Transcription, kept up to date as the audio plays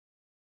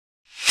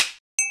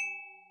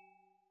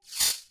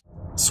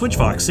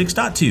Switchvox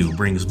 6.2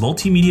 brings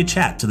multimedia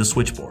chat to the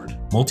Switchboard.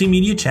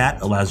 Multimedia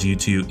chat allows you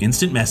to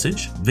instant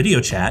message,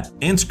 video chat,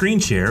 and screen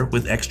share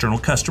with external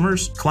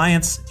customers,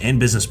 clients, and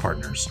business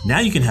partners. Now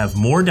you can have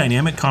more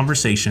dynamic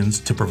conversations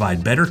to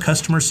provide better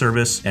customer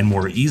service and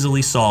more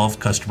easily solve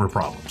customer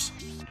problems.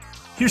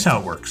 Here's how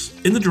it works.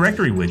 In the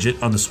directory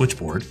widget on the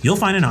Switchboard, you'll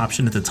find an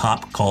option at the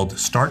top called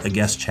Start a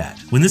Guest Chat.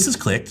 When this is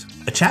clicked,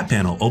 a chat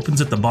panel opens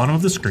at the bottom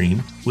of the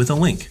screen with a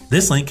link.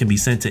 This link can be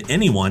sent to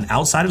anyone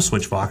outside of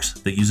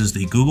Switchvox that uses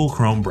the Google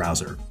Chrome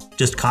browser.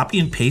 Just copy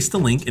and paste the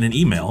link in an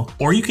email,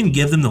 or you can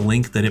give them the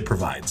link that it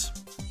provides.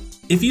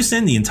 If you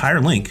send the entire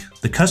link,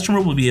 the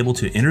customer will be able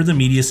to enter the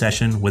media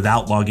session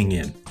without logging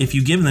in. If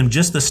you give them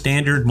just the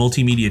standard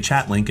multimedia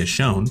chat link as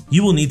shown,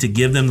 you will need to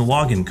give them the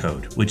login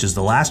code, which is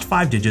the last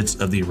 5 digits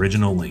of the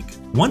original link.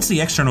 Once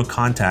the external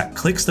contact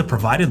clicks the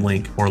provided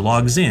link or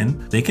logs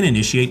in, they can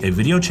initiate a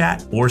video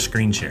chat or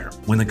screen share.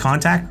 When the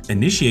contact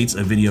initiates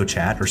a video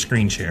chat or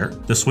screen share,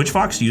 the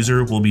Switchvox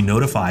user will be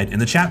notified in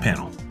the chat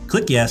panel.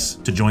 Click Yes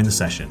to join the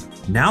session.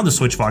 Now the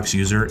Switchvox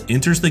user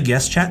enters the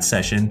guest chat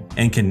session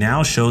and can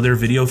now show their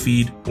video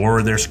feed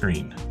or their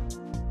screen.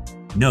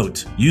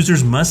 Note,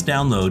 users must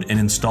download and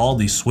install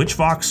the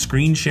Switchvox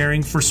Screen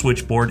Sharing for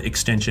Switchboard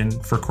extension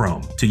for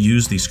Chrome to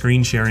use the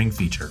screen sharing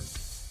feature.